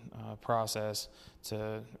the process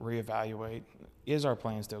to reevaluate, is our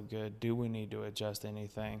plan still good? Do we need to adjust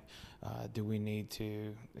anything? Do we need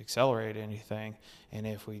to accelerate anything? And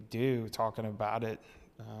if we do, talking about it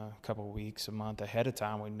a couple of weeks, a month ahead of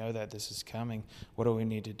time, we know that this is coming. What do we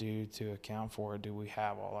need to do to account for it? Do we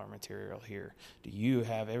have all our material here? Do you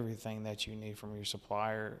have everything that you need from your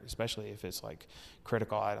supplier, especially if it's like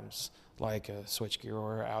critical items like a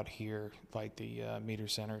switchgear out here, like the meter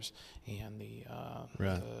centers and the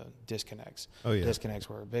disconnects. Oh, yeah. Disconnects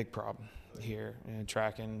were a big problem here and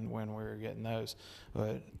tracking when we were getting those.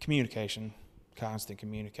 But communication, constant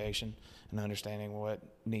communication, and understanding what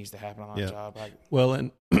needs to happen on the job. Well,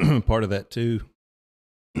 and part of that too,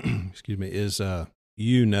 excuse me, is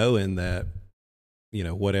knowing that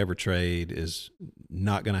whatever trade is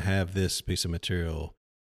not going to have this piece of material,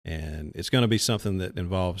 and it's going to be something that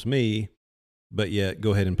involves me, but yet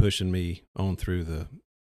go ahead and pushing me on through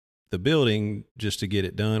the building just to get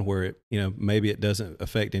it done where it, maybe it doesn't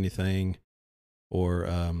affect anything or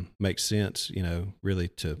makes sense, really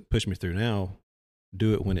to push me through now.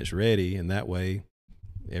 Do it when it's ready, and that way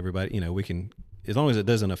everybody, we can, as long as it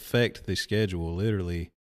doesn't affect the schedule,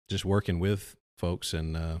 literally just working with folks,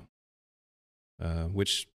 and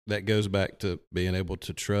which that goes back to being able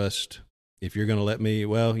to trust. If you're going to let me,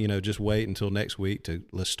 just wait until next week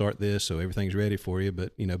let's start this so everything's ready for you,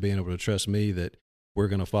 but being able to trust me that we're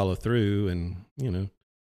going to follow through and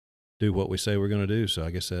do what we say we're going to do. So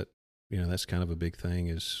I guess that that's kind of a big thing.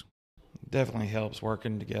 Is definitely helps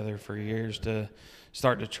working together for years to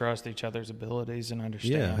start to trust each other's abilities and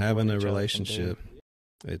understand. Yeah, having a relationship,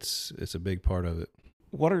 it's a big part of it.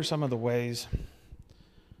 What are some of the ways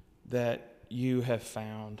that you have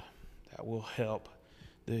found that will help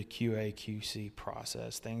the QA/QC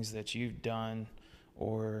process? Things that you've done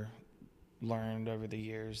or learned over the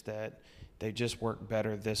years that they just work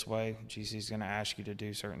better this way. GC's going to ask you to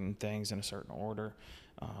do certain things in a certain order,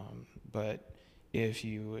 but if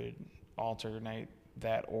you would alternate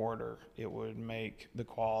that order, it would make the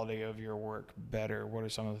quality of your work better. What are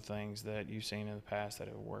some of the things that you've seen in the past that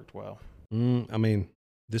have worked well?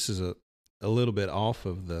 This is a little bit off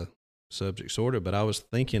of the subject sort of, but I was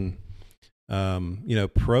thinking,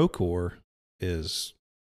 Procore is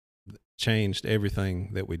changed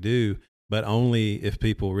everything that we do, but only if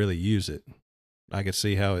people really use it. I could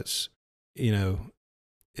see how it's a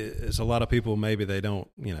lot of people, maybe they don't,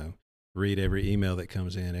 read every email that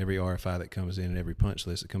comes in, every RFI that comes in, and every punch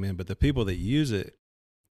list that come in. But the people that use it,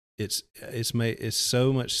 it's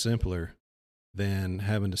so much simpler than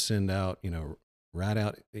having to send out, write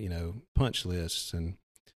out, punch lists, and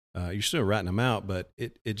you're still writing them out, but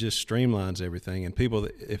it just streamlines everything. And people,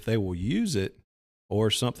 if they will use it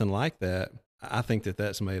or something like that, I think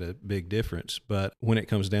that's made a big difference. But when it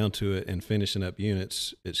comes down to it and finishing up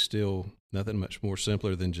units, it's still nothing much more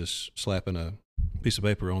simpler than just slapping a piece of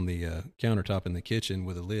paper on the countertop in the kitchen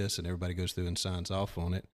with a list, and everybody goes through and signs off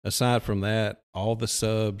on it. Aside from that, all the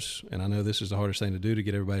subs, and I know this is the hardest thing to do to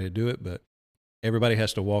get everybody to do it, but everybody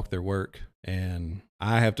has to walk their work, and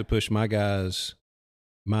I have to push my guys,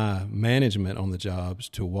 my management on the jobs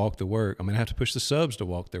to walk the work. I have to push the subs to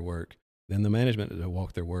walk their work, then the management to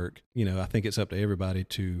walk their work. I think it's up to everybody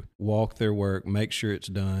to walk their work, make sure it's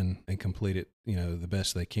done, and complete it, the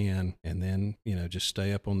best they can. And then, just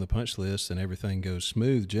stay up on the punch list and everything goes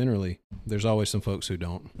smooth generally. There's always some folks who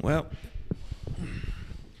don't. Well,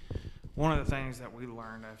 one of the things that we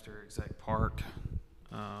learned after Exec Park,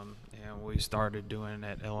 and we started doing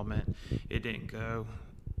at Element, it didn't go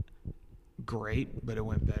great, but it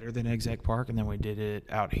went better than Exec Park, and then we did it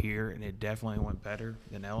out here, and it definitely went better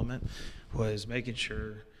than Element, was making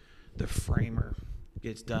sure the framer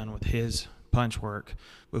gets done with his punch work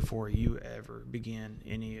before you ever begin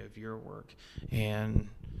any of your work. And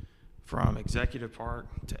from Executive Park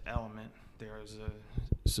to Element, there was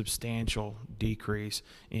a substantial decrease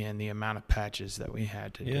in the amount of patches that we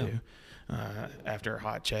had to do. after a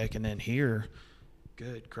hot check. And then here,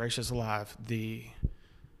 good gracious alive, the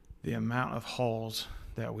amount of holes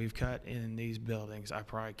that we've cut in these buildings, I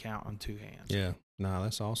probably count on two hands. Yeah, no,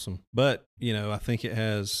 that's awesome. But, I think it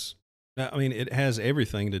has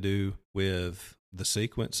everything to do with the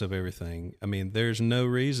sequence of everything. I mean, there's no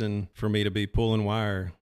reason for me to be pulling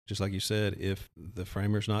wire, just like you said, if the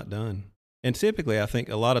framer's not done. And typically, I think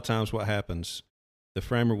a lot of times what happens, the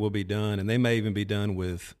framer will be done, and they may even be done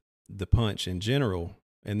with the punch in general.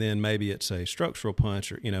 And then maybe it's a structural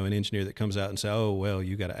punch or, an engineer that comes out and say, oh, well,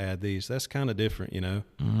 you got to add these. That's kind of different,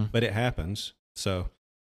 Mm-hmm. but it happens. So,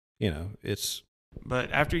 it's.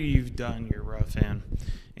 But after you've done your rough in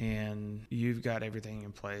and you've got everything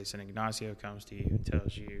in place and Ignacio comes to you and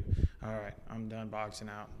tells you, all right, I'm done boxing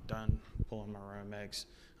out, done pulling my Romex,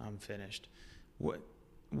 I'm finished. What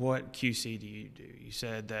QC do? You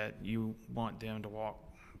said that you want them to walk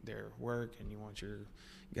their work and you want your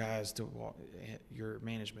guys to walk, your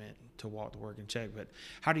management to walk the work and check, but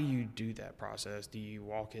how do you do that process? Do you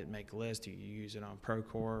walk it, make lists? Do you use it on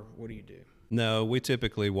Procore? What do you do? No, we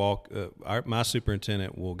typically walk. My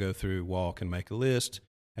superintendent will go through, walk, and make a list,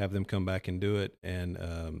 have them come back and do it, and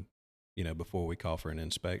before we call for an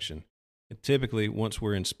inspection. And typically, once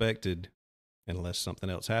we're inspected, unless something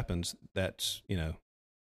else happens, that's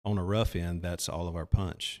on a rough end, that's all of our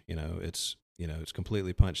punch. It's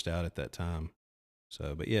completely punched out at that time.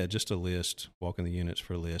 So, but yeah, just a list, walking the units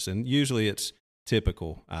for a list, and usually it's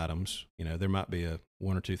typical items. There might be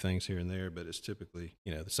one or two things here and there, but it's typically,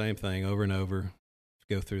 the same thing over and over.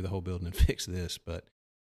 Go through the whole building and fix this. But,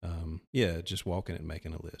 just walking it and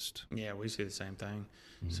making a list. Yeah, we see the same thing.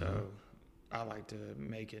 Mm-hmm. So I like to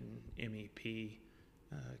make an MEP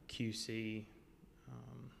QC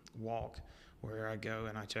walk where I go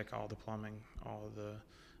and I check all the plumbing, all of the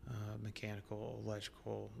mechanical,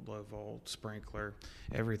 electrical, low volt, sprinkler,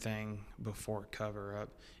 everything before cover up,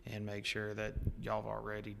 and make sure that y'all have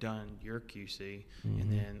already done your QC. Mm-hmm.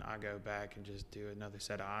 And then I go back and just do another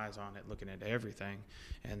set of eyes on it, looking at everything.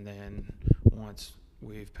 And then once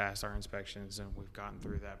we've passed our inspections and we've gotten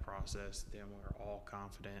through that process, then we're all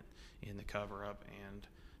confident in the cover up and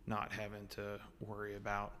not having to worry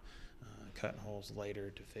about cutting holes later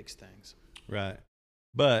to fix things. Right.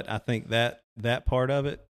 But I think that part of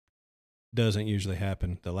it doesn't usually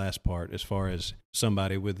happen, the last part, as far as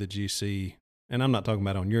somebody with the GC. And I'm not talking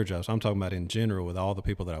about on your jobs. I'm talking about in general with all the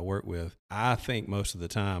people that I work with. I think most of the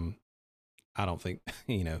time, I don't think,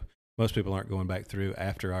 most people aren't going back through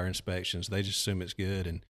after our inspections. They just assume it's good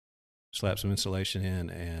and slap some insulation in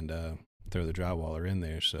and throw the drywaller in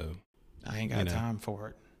there. So I ain't got time for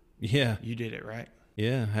it. Yeah. You did it right.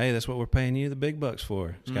 Yeah. Hey, that's what we're paying you the big bucks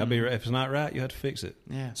for. It's got to be right. If it's not right, you have to fix it.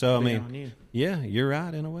 Yeah. So, yeah, you're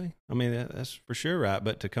right in a way. That's for sure right.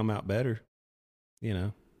 But to come out better,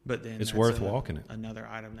 but then it's worth walking it. Another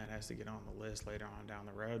item that has to get on the list later on down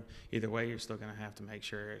the road. Either way, you're still going to have to make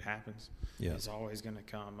sure it happens. Yeah. It's always going to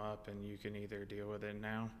come up, and you can either deal with it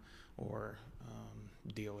now or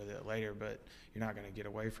deal with it later, but you're not going to get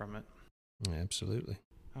away from it. Absolutely.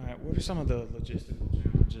 All right, what are some of the logistical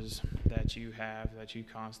challenges that you have, that you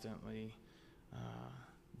constantly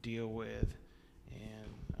deal with,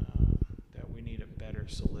 and that we need a better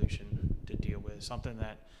solution to deal with? Something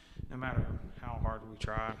that no matter how hard we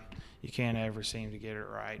try, you can't ever seem to get it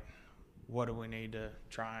right. What do we need to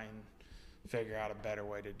try and figure out a better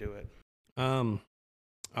way to do it?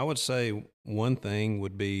 I would say one thing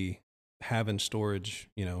would be having storage,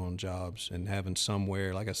 on jobs and having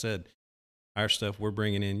somewhere, like I said, our stuff we're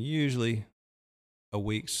bringing in usually a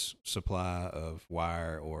week's supply of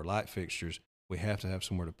wire or light fixtures. We have to have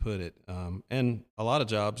somewhere to put it. And a lot of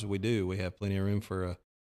jobs we do. We have plenty of room for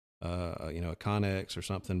a Connex or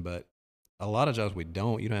something, but a lot of jobs we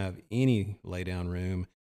don't. You don't have any lay down room,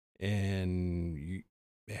 and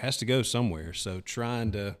it has to go somewhere. So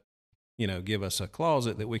trying to, give us a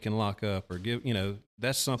closet that we can lock up or give,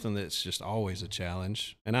 that's something that's just always a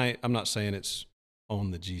challenge. And I'm not saying it's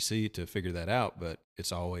on the GC to figure that out, but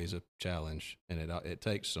it's always a challenge, and it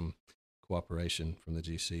takes some cooperation from the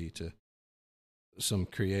GC to some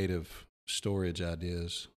creative storage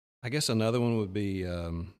ideas. I guess another one would be,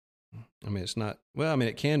 it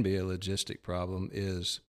can be a logistic problem,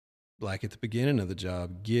 is like at the beginning of the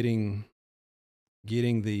job, getting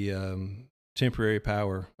the temporary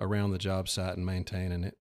power around the job site and maintaining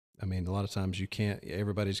it. A lot of times you can't,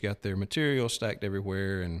 everybody's got their material stacked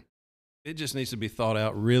everywhere, and it just needs to be thought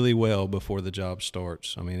out really well before the job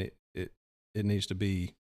starts. It needs to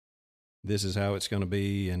be, this is how it's going to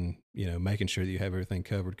be, and, making sure that you have everything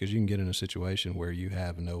covered, because you can get in a situation where you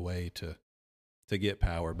have no way to get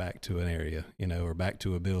power back to an area, or back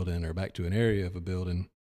to a building or back to an area of a building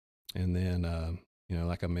And then,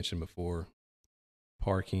 like I mentioned before,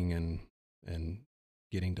 parking and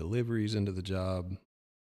getting deliveries into the job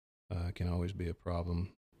can always be a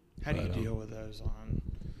problem. How do you deal with those on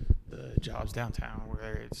the jobs downtown,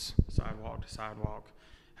 where it's sidewalk to sidewalk?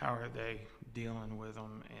 How are they dealing with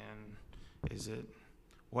them, and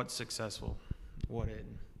what's successful, what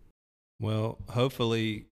isn't? Well,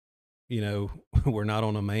 hopefully, we're not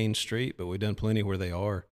on a main street, but we've done plenty where they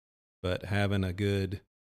are. But having a good,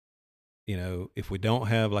 if we don't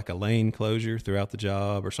have like a lane closure throughout the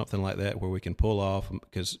job or something like that where we can pull off,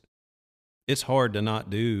 because it's hard to not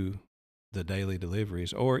do the daily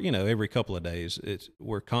deliveries, or every couple of days.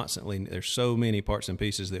 We're constantly, there's so many parts and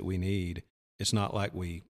pieces that we need. It's not like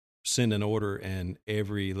we send an order and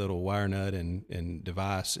every little wire nut and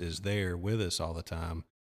device is there with us all the time.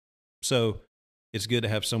 So it's good to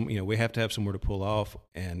have we have to have somewhere to pull off,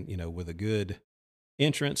 and with a good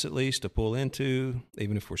entrance at least to pull into,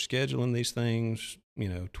 even if we're scheduling these things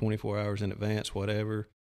 24 hours in advance, whatever,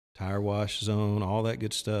 tire wash zone, all that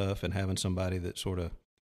good stuff, and having somebody that sort of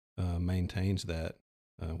maintains that,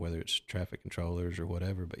 whether it's traffic controllers or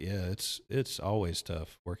whatever. But yeah, it's always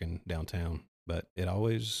tough working downtown, but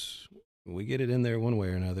we get it in there one way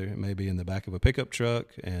or another. It may be in the back of a pickup truck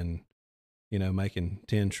and making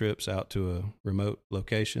 10 trips out to a remote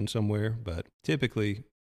location somewhere, but typically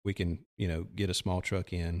we can get a small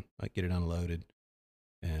truck in, like get it unloaded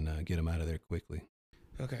and get them out of there quickly.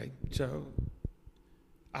 Okay, so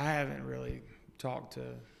I haven't really talked to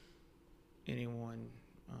anyone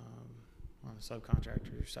on the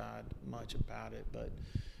subcontractor side much about it, but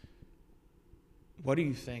what do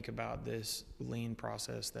you think about this lean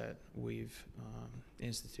process that we've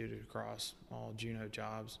instituted across all Juneau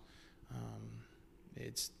jobs?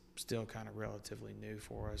 It's still kind of relatively new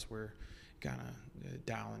for us. We're kind of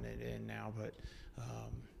dialing it in now, but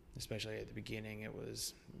especially at the beginning, it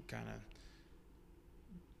was kind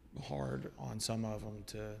of hard on some of them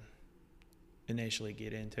to initially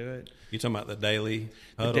get into it. You talking about the daily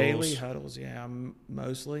huddles? The daily huddles, yeah.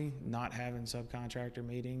 Mostly not having subcontractor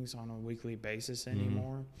meetings on a weekly basis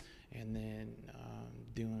anymore, and then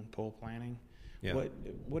doing pull planning. Yeah.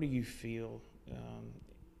 What do you feel?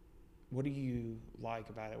 What do you like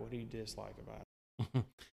about it? What do you dislike about it?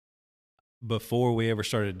 Before we ever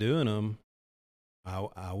started doing them,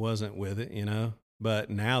 I wasn't with it, But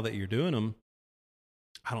now that you're doing them,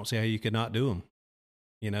 I don't see how you could not do them.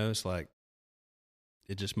 It's like,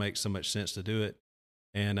 it just makes so much sense to do it.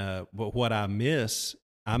 And but what I miss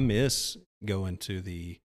going to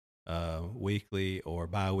the weekly or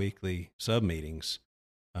bi-weekly sub meetings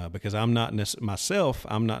because I'm not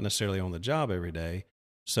necessarily on the job every day.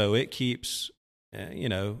 So it keeps,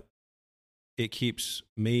 it keeps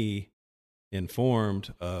me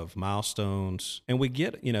informed of milestones, and we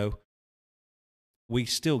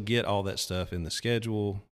still get all that stuff in the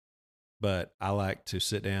schedule, but I like to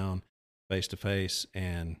sit down face to face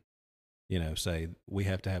and, say we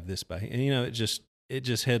have to have this by, and it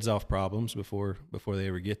just heads off problems before they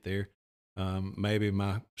ever get there. Maybe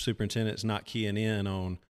my superintendent's not keying in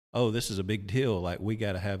on, oh, this is a big deal, like we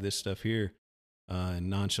got to have this stuff here. And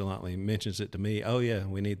nonchalantly mentions it to me. Oh yeah,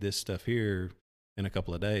 we need this stuff here in a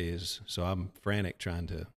couple of days. So I'm frantic trying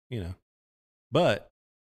to, but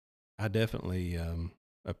I definitely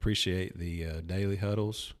appreciate the daily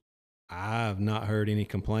huddles. I've not heard any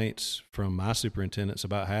complaints from my superintendents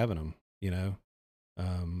about having them.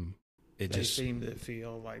 They seem to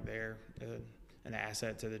feel like they're an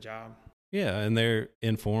asset to the job. Yeah, and they're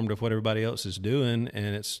informed of what everybody else is doing,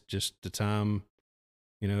 and it's just the time,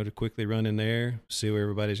 to quickly run in there, see where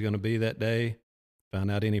everybody's going to be that day,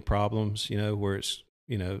 find out any problems, where it's,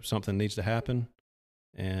 something needs to happen.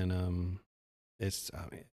 And it's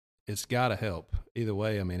got to help either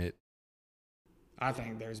way. I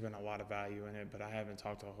think there's been a lot of value in it, but I haven't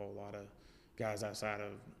talked to a whole lot of guys outside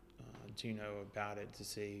of Juneau about it to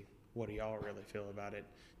see what do y'all really feel about it.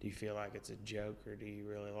 Do you feel like it's a joke, or do you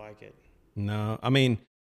really like it? No,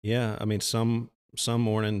 yeah, some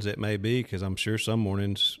mornings it may be, because I'm sure some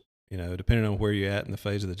mornings, depending on where you're at in the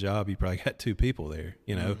phase of the job, you probably got two people there,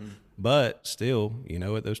 but still,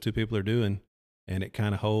 what those two people are doing, and it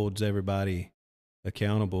kind of holds everybody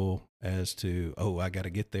accountable as to, oh, I got to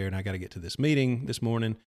get there and I got to get to this meeting this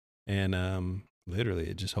morning. And literally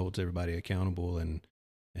it just holds everybody accountable, and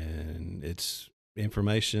it's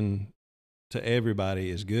information to everybody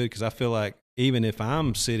is good, because I feel like even if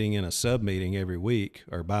I'm sitting in a sub meeting every week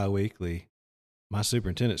or bi-weekly, my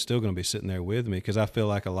superintendent's still going to be sitting there with me, because I feel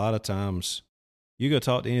like a lot of times you go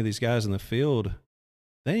talk to any of these guys in the field,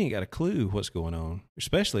 they ain't got a clue what's going on,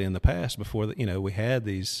 especially in the past before we had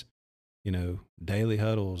these daily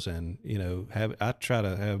huddles, and I try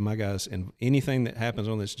to have my guys, and anything that happens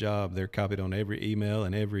on this job, they're copied on every email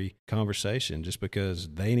and every conversation, just because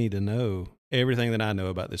they need to know everything that I know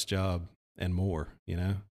about this job and more.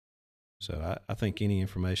 So I think any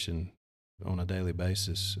information on a daily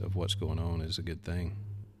basis of what's going on is a good thing.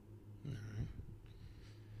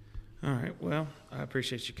 All right. Well, I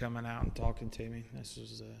appreciate you coming out and talking to me. This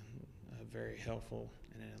was a very helpful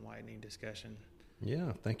and enlightening discussion.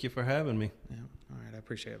 Yeah. Thank you for having me. Yeah. All right. I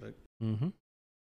appreciate it, Luke. Mm-hmm.